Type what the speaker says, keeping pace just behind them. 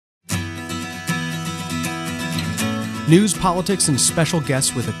News, politics, and special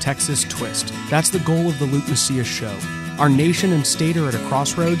guests with a Texas twist. That's the goal of the Luke Macias Show. Our nation and state are at a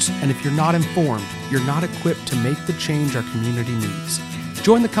crossroads, and if you're not informed, you're not equipped to make the change our community needs.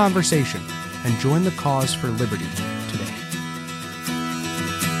 Join the conversation and join the cause for liberty today.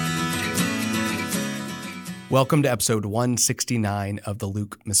 Welcome to episode 169 of the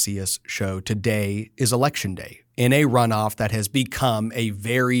Luke Macias Show. Today is Election Day in a runoff that has become a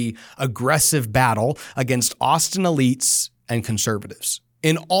very aggressive battle against Austin elites and conservatives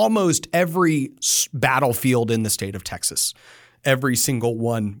in almost every battlefield in the state of Texas, every single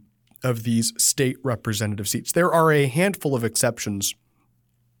one of these state representative seats. There are a handful of exceptions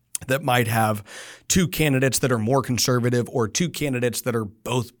that might have two candidates that are more conservative or two candidates that are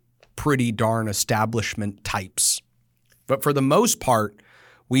both pretty darn establishment types. But for the most part,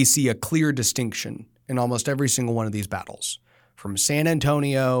 we see a clear distinction in almost every single one of these battles, from San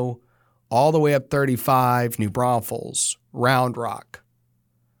Antonio all the way up 35, New Braunfels, Round Rock,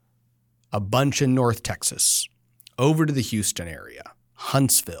 a bunch in North Texas, over to the Houston area,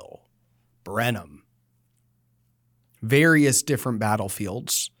 Huntsville, Brenham, various different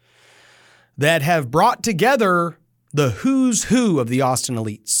battlefields that have brought together the who's who of the Austin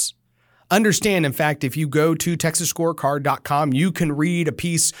elites. Understand, in fact, if you go to TexasScorecard.com, you can read a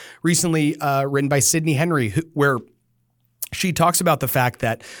piece recently written by Sydney Henry where she talks about the fact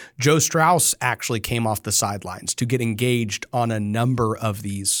that Joe Strauss actually came off the sidelines to get engaged on a number of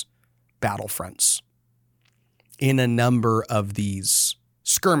these battlefronts, in a number of these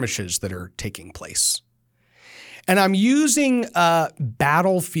skirmishes that are taking place. And I'm using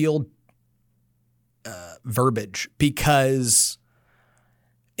battlefield verbiage because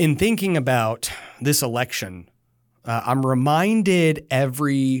in thinking about this election, I'm reminded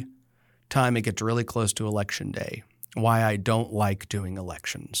every time it gets really close to election day why I don't like doing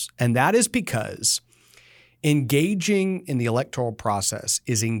elections. And that is because engaging in the electoral process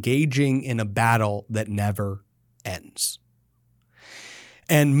is engaging in a battle that never ends.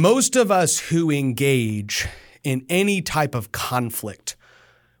 And most of us who engage in any type of conflict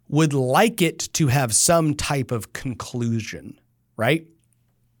would like it to have some type of conclusion, right?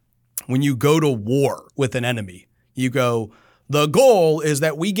 When you go to war with an enemy, you go, the goal is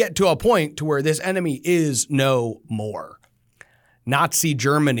that we get to a point to where this enemy is no more. Nazi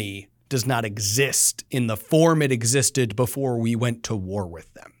Germany does not exist in the form it existed before we went to war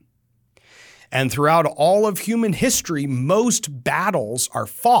with them. And throughout all of human history, most battles are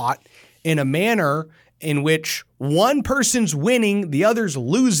fought in a manner in which one person's winning, the other's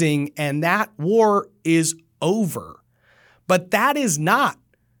losing, and that war is over. But that is not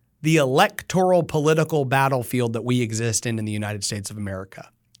the electoral political battlefield that we exist in the United States of America,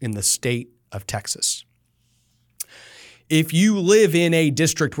 in the state of Texas. If you live in a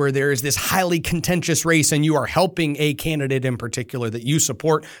district where there is this highly contentious race and you are helping a candidate in particular that you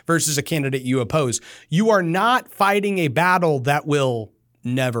support versus a candidate you oppose, you are not fighting a battle that will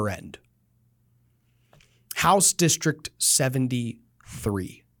never end. House District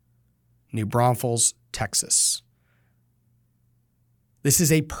 73, New Braunfels, Texas. This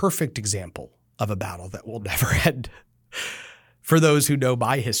is a perfect example of a battle that will never end. For those who know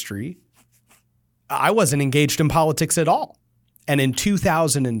my history, I wasn't engaged in politics at all. And in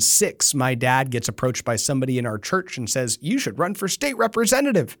 2006, my dad gets approached by somebody in our church and says, you should run for state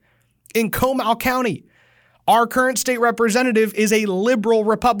representative in Comal County. Our current state representative is a liberal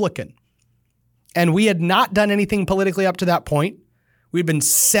Republican. And we had not done anything politically up to that point. We'd been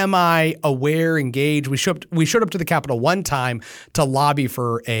semi-aware, engaged. We showed up to the Capitol one time to lobby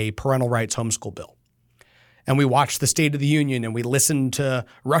for a parental rights homeschool bill. And we watched the State of the Union and we listened to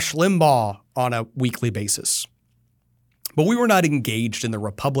Rush Limbaugh on a weekly basis. But we were not engaged in the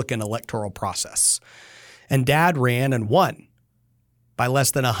Republican electoral process. And Dad ran and won by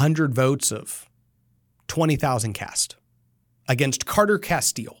less than 100 votes of 20,000 cast against Carter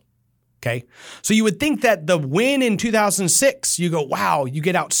Castile. Okay. So you would think that the win in 2006, you go, wow, you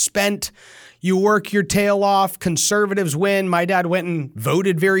get outspent, you work your tail off, conservatives win. My dad went and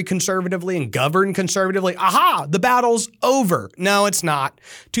voted very conservatively and governed conservatively. Aha, the battle's over. No, it's not.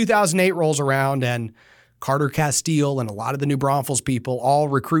 2008 rolls around and Carter Castile and a lot of the New Braunfels people all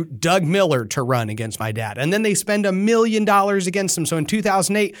recruit Doug Miller to run against my dad. And then they spend $1 million against him. So in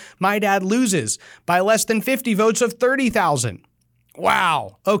 2008, my dad loses by less than 50 votes of 30,000.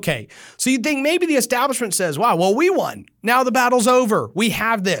 Wow. Okay. So you'd think maybe the establishment says, wow, well, we won. Now the battle's over. We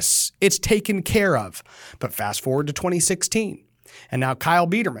have this. It's taken care of. But fast forward to 2016. And now Kyle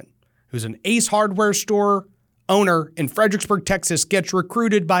Biederman, who's an Ace Hardware store owner in Fredericksburg, Texas, gets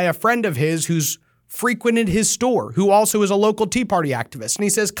recruited by a friend of his who's frequented his store, who also is a local Tea Party activist. And he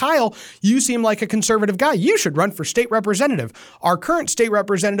says, Kyle, you seem like a conservative guy. You should run for state representative. Our current state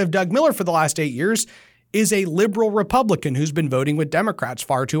representative, Doug Miller, for the last 8 years, is a liberal Republican who's been voting with Democrats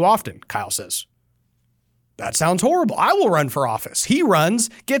far too often, Kyle says. That sounds horrible. I will run for office. He runs,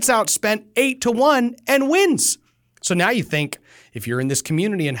 gets outspent 8-1, and wins. So now you think, if you're in this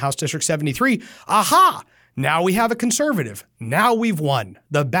community in House District 73, aha, now we have a conservative. Now we've won.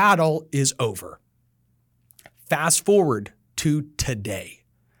 The battle is over. Fast forward to today.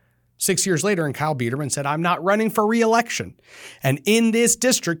 6 years later, and Kyle Biedermann said, I'm not running for re-election. And in this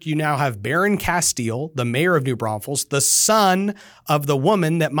district, you now have Barron Castile, the mayor of New Braunfels, the son of the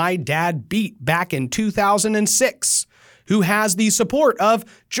woman that my dad beat back in 2006, who has the support of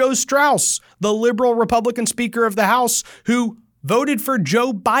Joe Straus, the liberal Republican Speaker of the House, who voted for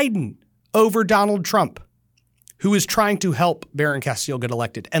Joe Biden over Donald Trump, who is trying to help Barron Castile get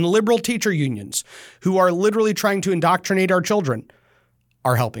elected, and liberal teacher unions who are literally trying to indoctrinate our children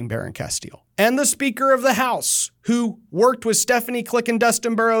are helping Barron Castile. And the Speaker of the House, who worked with Stephanie Click and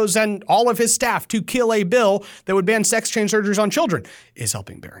Dustin Burrows and all of his staff to kill a bill that would ban sex change surgeries on children, is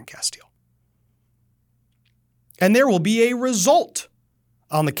helping Barron Castile. And there will be a result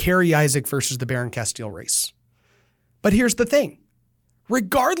on the Kerry Isaac versus the Barron Castile race. But here's the thing.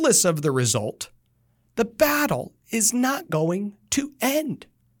 Regardless of the result, the battle is not going to end.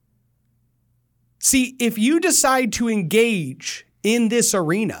 See, if you decide to engage in this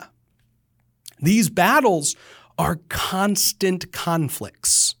arena, these battles are constant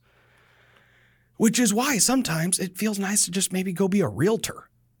conflicts, which is why sometimes it feels nice to just maybe go be a realtor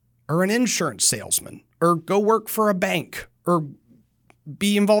or an insurance salesman or go work for a bank or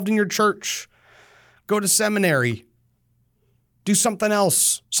be involved in your church, go to seminary, do something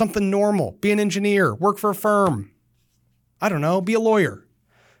else, something normal, be an engineer, work for a firm. I don't know, be a lawyer.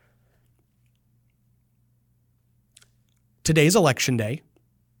 Today's election day.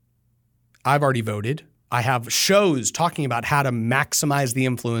 I've already voted. I have shows talking about how to maximize the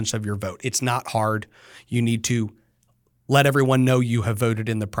influence of your vote. It's not hard. You need to let everyone know you have voted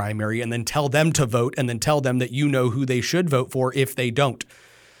in the primary and then tell them to vote and then tell them that you know who they should vote for if they don't.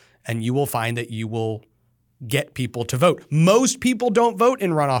 And you will find that you will get people to vote. Most people don't vote in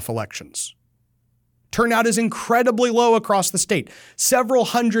runoff elections. Turnout is incredibly low across the state. Several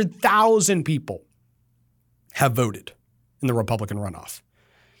 100,000 people have voted in the Republican runoff.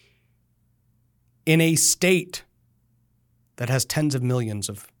 In a state that has tens of millions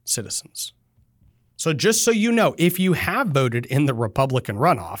of citizens. So just so you know, if you have voted in the Republican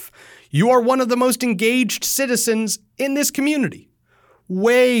runoff, you are one of the most engaged citizens in this community.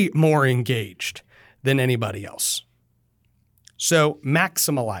 Way more engaged than anybody else. So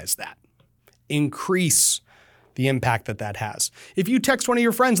maximize that. Increase the impact that that has. If you text one of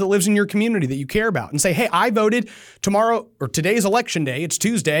your friends that lives in your community that you care about and say, hey, I voted tomorrow or today's election day, it's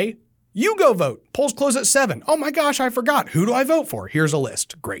Tuesday, you go vote. Polls close at 7. Oh my gosh, I forgot. Who do I vote for? Here's a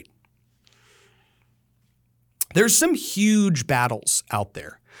list. Great. There's some huge battles out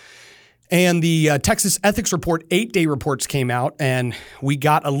there. And the Texas Ethics Report 8-day reports came out, and we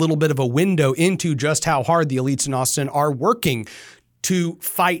got a little bit of a window into just how hard the elites in Austin are working to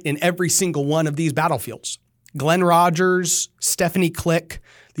fight in every single one of these battlefields. Glenn Rogers, Stephanie Click,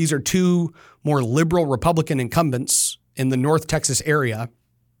 these are two more liberal Republican incumbents in the North Texas area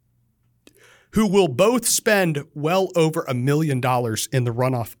who will both spend well over $1 million in the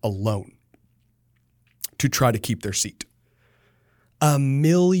runoff alone to try to keep their seat. $1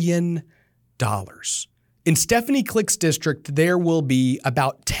 million. In Stephanie Click's district, there will be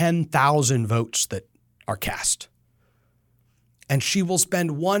about 10,000 votes that are cast. And she will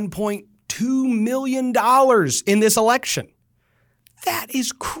spend $1.2 million in this election. That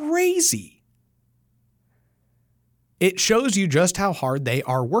is crazy. It shows you just how hard they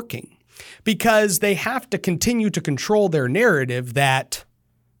are working because they have to continue to control their narrative that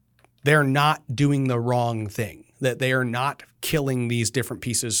they're not doing the wrong thing, that they are not killing these different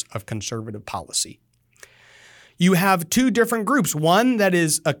pieces of conservative policy. You have two different groups. One that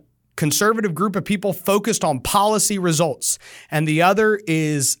is a conservative group of people focused on policy results, and the other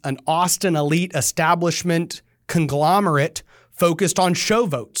is an Austin elite establishment conglomerate focused on show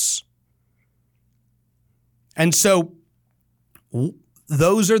votes. And so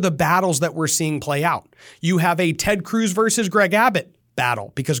those are the battles that we're seeing play out. You have a Ted Cruz versus Greg Abbott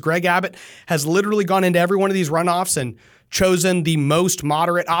battle because Greg Abbott has literally gone into every one of these runoffs and chosen the most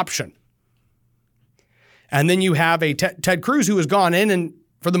moderate option. And then you have a Ted Cruz who has gone in and,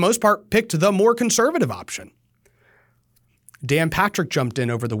 for the most part, picked the more conservative option. Dan Patrick jumped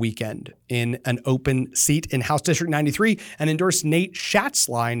in over the weekend in an open seat in House District 93 and endorsed Nate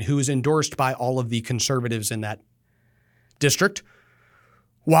Schatzline, who is endorsed by all of the conservatives in that district,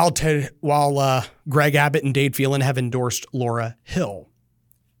 while Greg Abbott and Dade Phelan have endorsed Laura Hill,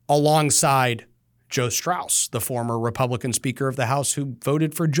 alongside Joe Straus, the former Republican Speaker of the House who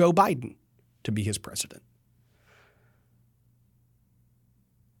voted for Joe Biden to be his president.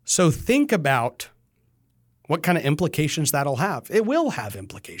 So think about what kind of implications that'll have. It will have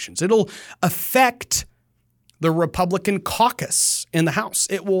implications. It'll affect the Republican caucus in the House.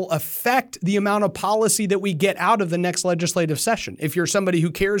 It will affect the amount of policy that we get out of the next legislative session. If you're somebody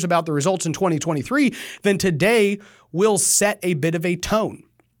who cares about the results in 2023, then today will set a bit of a tone.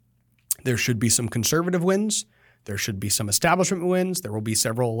 There should be some conservative wins. There should be some establishment wins. There will be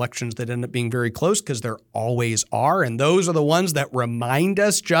several elections that end up being very close because there always are. And those are the ones that remind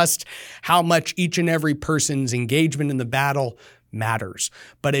us just how much each and every person's engagement in the battle matters.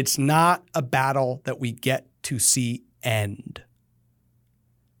 But it's not a battle that we get to see end.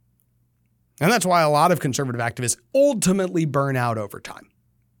 And that's why a lot of conservative activists ultimately burn out over time.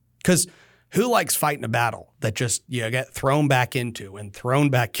 Because who likes fighting a battle that just you get thrown back into and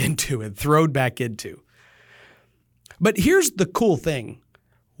thrown back into and thrown back into? But here's the cool thing.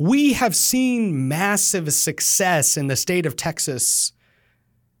 We have seen massive success in the state of Texas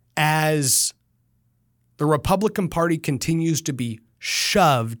as the Republican Party continues to be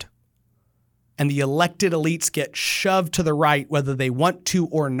shoved and the elected elites get shoved to the right, whether they want to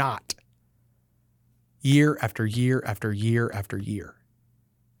or not, year after year after year after year.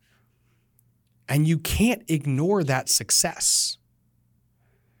 And you can't ignore that success.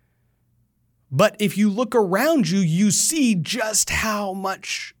 But if you look around you, you see just how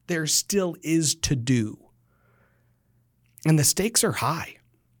much there still is to do. And the stakes are high.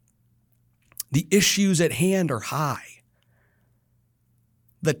 The issues at hand are high.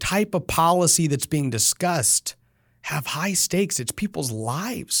 The type of policy that's being discussed have high stakes. It's people's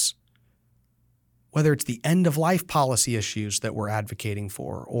lives. Whether it's the end-of-life policy issues that we're advocating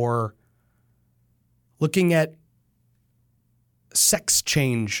for, or looking at sex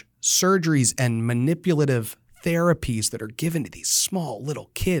change surgeries and manipulative therapies that are given to these small little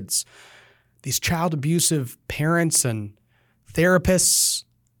kids, these child abusive parents and therapists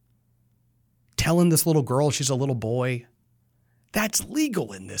telling this little girl she's a little boy. That's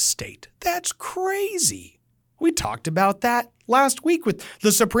legal in this state. That's crazy. We talked about that last week with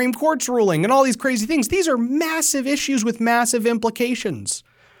the Supreme Court's ruling and all these crazy things. These are massive issues with massive implications.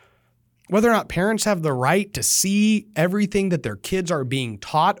 Whether or not parents have the right to see everything that their kids are being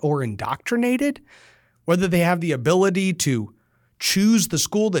taught or indoctrinated, whether they have the ability to choose the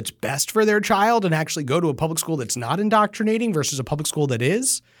school that's best for their child and actually go to a public school that's not indoctrinating versus a public school that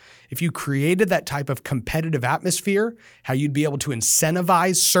is. If you created that type of competitive atmosphere, how you'd be able to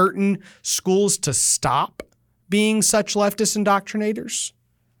incentivize certain schools to stop being such leftist indoctrinators.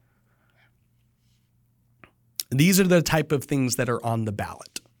 These are the type of things that are on the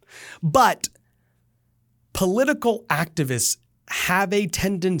ballot. But political activists have a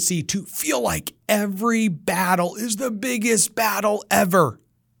tendency to feel like every battle is the biggest battle ever.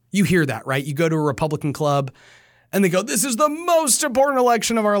 You hear that, right? You go to a Republican club and they go, this is the most important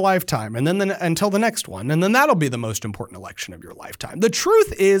election of our lifetime. And then until the next one. And then that'll be the most important election of your lifetime. The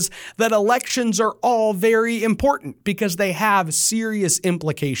truth is that elections are all very important because they have serious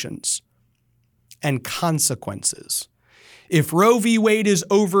implications and consequences. If Roe v. Wade is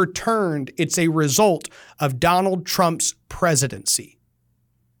overturned, it's a result of Donald Trump's presidency.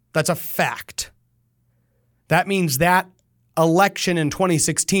 That's a fact. That means that election in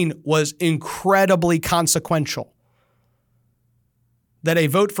 2016 was incredibly consequential. That a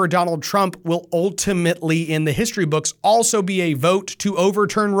vote for Donald Trump will ultimately, in the history books, also be a vote to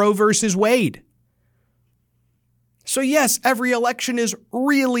overturn Roe versus Wade. So yes, every election is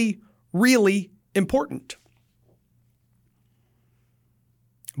really, really important.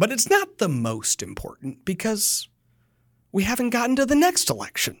 But it's not the most important because we haven't gotten to the next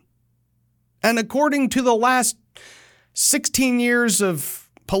election. And according to the last 16 years of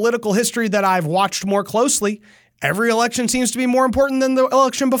political history that I've watched more closely, every election seems to be more important than the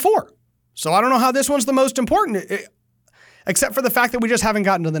election before. So I don't know how this one's the most important, except for the fact that we just haven't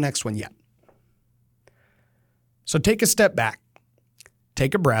gotten to the next one yet. So take a step back,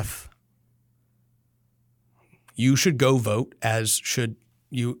 take a breath. You should go vote, as should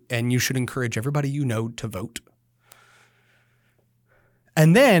you, and you should encourage everybody you know to vote.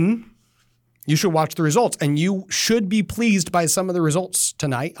 And then you should watch the results, and you should be pleased by some of the results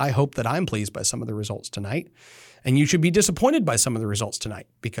tonight. I hope that I'm pleased by some of the results tonight. And you should be disappointed by some of the results tonight,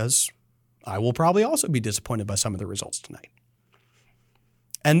 because I will probably also be disappointed by some of the results tonight.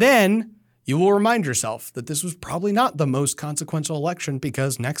 And then you will remind yourself that this was probably not the most consequential election,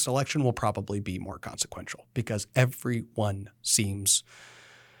 because next election will probably be more consequential, because everyone seems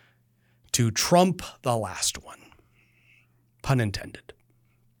to trump the last one. Pun intended.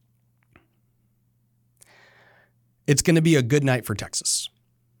 It's going to be a good night for Texas.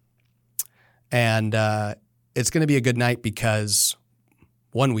 And it's going to be a good night because,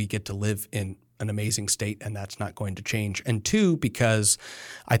 one, we get to live in an amazing state, and that's not going to change. And two, because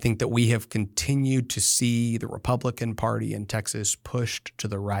I think that we have continued to see the Republican Party in Texas pushed to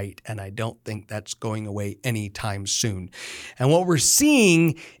the right, and I don't think that's going away anytime soon. And what we're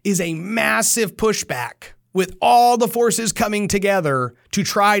seeing is a massive pushback, with all the forces coming together to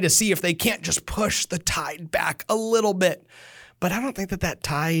try to see if they can't just push the tide back a little bit. But I don't think that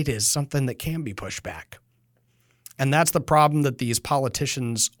tide is something that can be pushed back. And that's the problem that these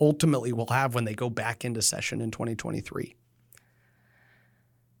politicians ultimately will have when they go back into session in 2023.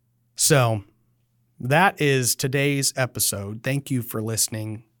 So that is today's episode. Thank you for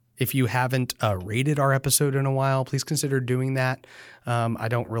listening. If you haven't rated our episode in a while, please consider doing that. I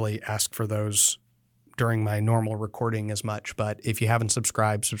don't really ask for those during my normal recording as much, but if you haven't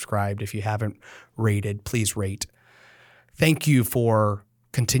subscribed. If you haven't rated, please rate. Thank you for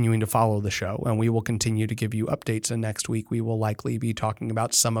continuing to follow the show, and we will continue to give you updates. And next week, we will likely be talking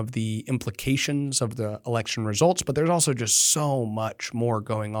about some of the implications of the election results, but there's also just so much more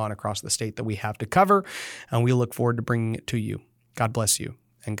going on across the state that we have to cover, and we look forward to bringing it to you. God bless you,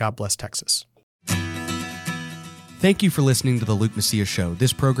 and God bless Texas. Thank you for listening to The Luke Macias Show.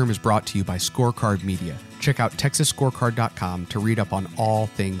 This program is brought to you by Scorecard Media. Check out TexasScorecard.com to read up on all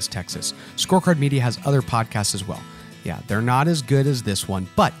things Texas. Scorecard Media has other podcasts as well. Yeah, they're not as good as this one,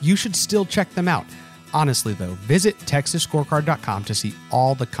 but you should still check them out. Honestly, though, visit TexasScorecard.com to see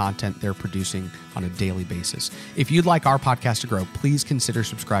all the content they're producing on a daily basis. If you'd like our podcast to grow, please consider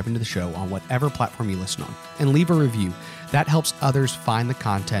subscribing to the show on whatever platform you listen on, and leave a review. That helps others find the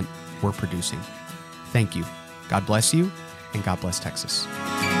content we're producing. Thank you. God bless you, and God bless Texas.